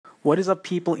What is up,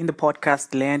 people in the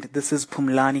podcast land? This is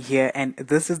Pumlani here, and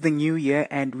this is the new year,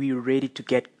 and we're ready to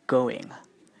get going.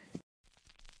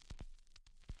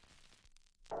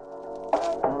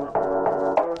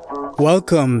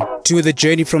 Welcome to the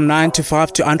journey from 9 to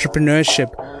 5 to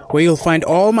entrepreneurship, where you'll find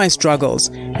all my struggles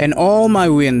and all my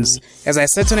wins as I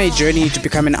set on a journey to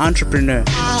become an entrepreneur.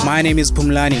 My name is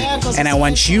Pumlani, and I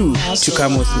want you to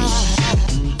come with me.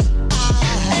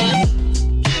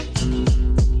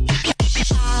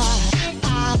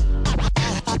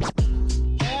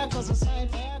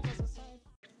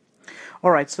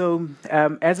 Alright, so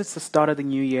as it's the start of the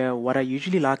new year, what I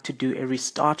usually like to do every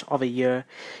start of a year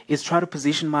is try to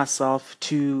position myself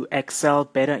to excel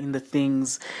better in the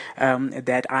things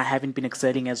that I haven't been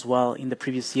excelling as well in the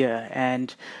previous year,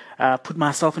 and put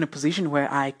myself in a position where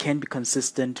I can be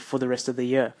consistent for the rest of the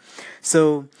year.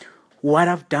 So what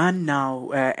I've done now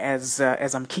as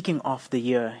I'm kicking off the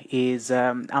year is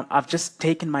I've just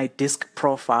taken my DISC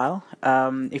profile.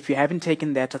 If you haven't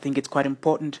taken that, I think it's quite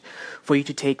important for you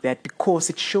to take that because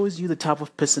it shows you the type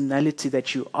of personality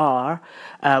that you are.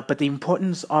 But the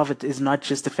importance of it is not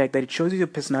just the fact that it shows you the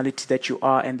personality that you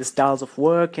are and the styles of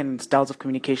work and styles of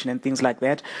communication and things like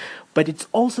that, but it's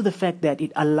also the fact that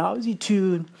it allows you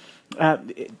to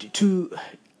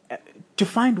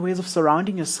find ways of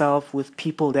surrounding yourself with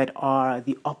people that are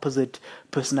the opposite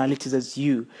personalities as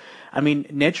you. I mean,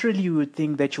 naturally you would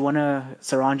think that you want to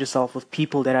surround yourself with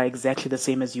people that are exactly the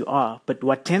same as you are. But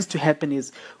what tends to happen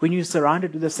is when you're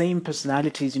surrounded with the same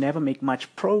personalities, you never make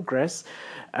much progress.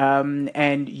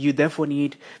 And you therefore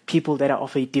need people that are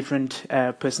of a different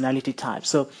personality type.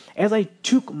 So as I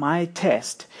took my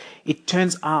test, it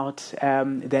turns out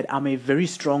that I'm a very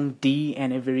strong D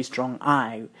and a very strong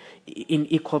I in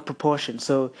equal proportion.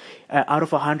 So out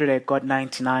of 100, I got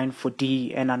 99 for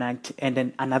D and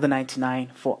then another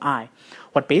 99 for I.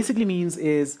 What basically means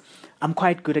is I'm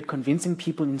quite good at convincing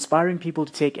people, inspiring people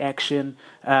to take action.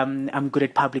 I'm good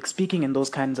at public speaking and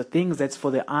those kinds of things. That's for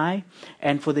the I.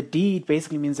 And for the D, it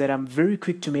basically means that I'm very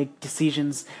quick to make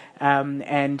decisions,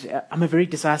 and I'm a very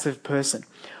decisive person.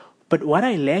 But what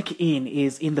I lack in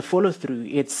is in the follow through.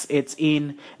 It's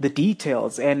in the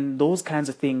details and those kinds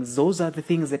of things. Those are the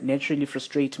things that naturally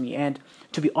frustrate me. And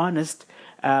to be honest,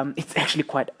 it's actually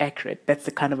quite accurate. That's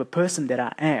the kind of a person that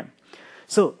I am.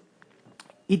 So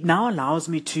it now allows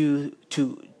me to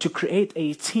create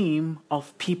a team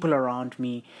of people around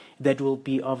me that will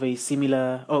be of a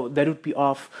similar, that would be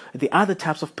of the other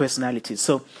types of personalities.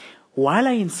 So while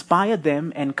I inspire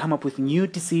them and come up with new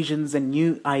decisions and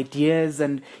new ideas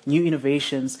and new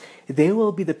innovations, they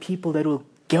will be the people that will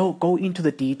go into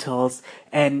the details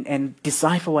and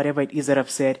decipher whatever it is that I've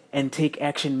said and take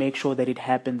action, make sure that it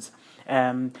happens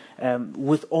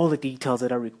with all the details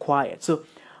that are required. So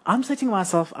I'm setting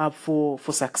myself up for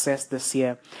success this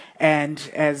year, and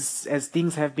as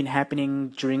things have been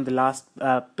happening during the last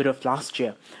bit of last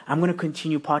year, I'm going to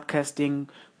continue podcasting,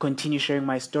 continue sharing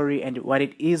my story and what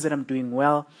it is that I'm doing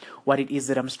well, what it is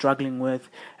that I'm struggling with,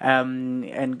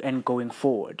 and going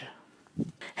forward.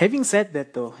 Having said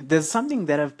that, though, there's something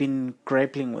that I've been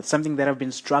grappling with, something that I've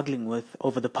been struggling with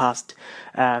over the past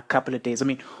couple of days. I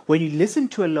mean, when you listen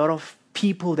to a lot of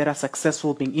people that are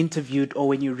successful being interviewed, or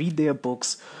when you read their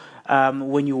books,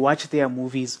 when you watch their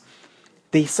movies,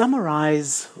 they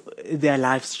summarize their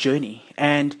life's journey.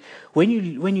 And when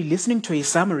you're listening to a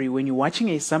summary, when you're watching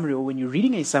a summary, or when you're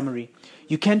reading a summary,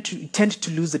 you tend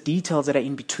to lose the details that are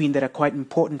in between that are quite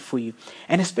important for you.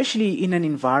 And especially in an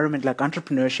environment like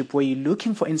entrepreneurship, where you're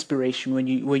looking for inspiration,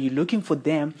 where you're looking for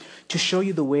them to show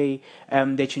you the way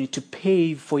that you need to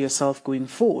pave for yourself going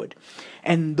forward.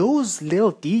 And those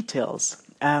little details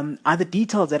are the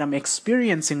details that I'm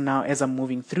experiencing now as I'm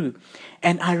moving through.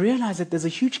 And I realize that there's a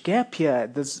huge gap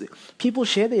here. People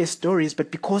share their stories,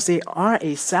 but because they are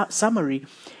a summary,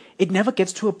 it never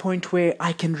gets to a point where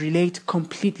I can relate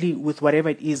completely with whatever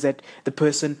it is that the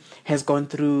person has gone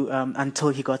through until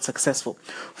he got successful.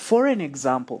 For an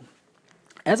example,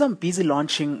 as I'm busy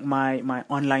launching my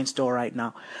online store right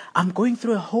now, I'm going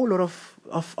through a whole lot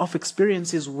of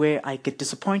experiences where I get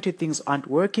disappointed, things aren't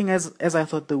working as I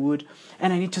thought they would,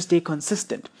 and I need to stay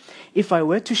consistent. If I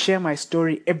were to share my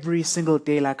story every single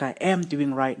day like I am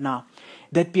doing right now,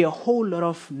 there'd be a whole lot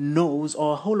of no's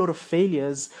or a whole lot of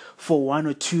failures for one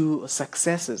or two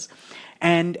successes.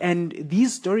 And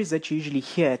these stories that you usually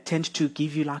hear tend to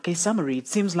give you like a summary. It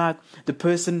seems like the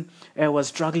person was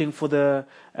struggling for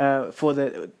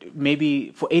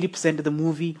maybe for 80% of the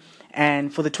movie,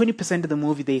 and for the 20% of the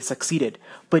movie they succeeded.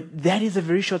 But that is a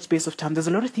very short space of time. There's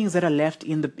a lot of things that are left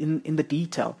in the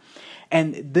detail.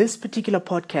 And this particular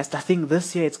podcast, I think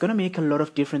this year, it's going to make a lot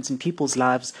of difference in people's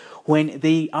lives when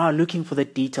they are looking for the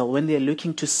detail, when they're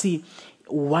looking to see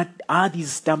what are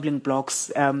these stumbling blocks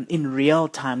in real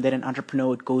time that an entrepreneur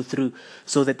would go through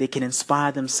so that they can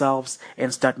inspire themselves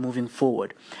and start moving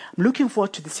forward. I'm looking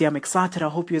forward to this year. I'm excited. I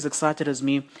hope you're as excited as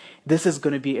me. This is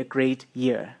going to be a great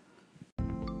year.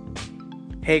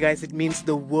 Hey guys, it means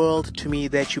the world to me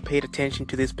that you paid attention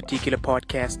to this particular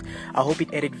podcast. I hope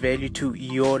it added value to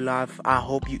your life. I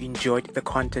hope you enjoyed the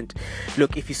content.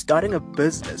 Look, if you're starting a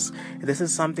business, this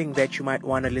is something that you might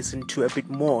want to listen to a bit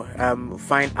more.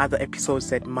 Find other episodes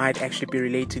that might actually be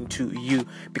relating to you,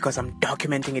 because I'm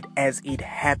documenting it as it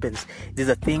happens. These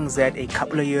are things that a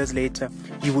couple of years later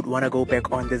you would want to go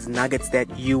back on. There's nuggets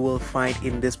that you will find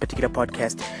in this particular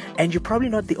podcast, and you're probably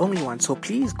not the only one. So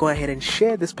please go ahead and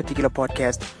share this particular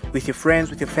podcast with your friends,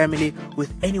 with your family,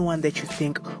 with anyone that you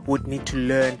think would need to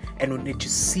learn and would need to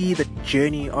see the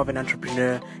journey of an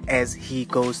entrepreneur as he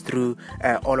goes through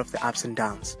all of the ups and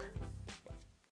downs.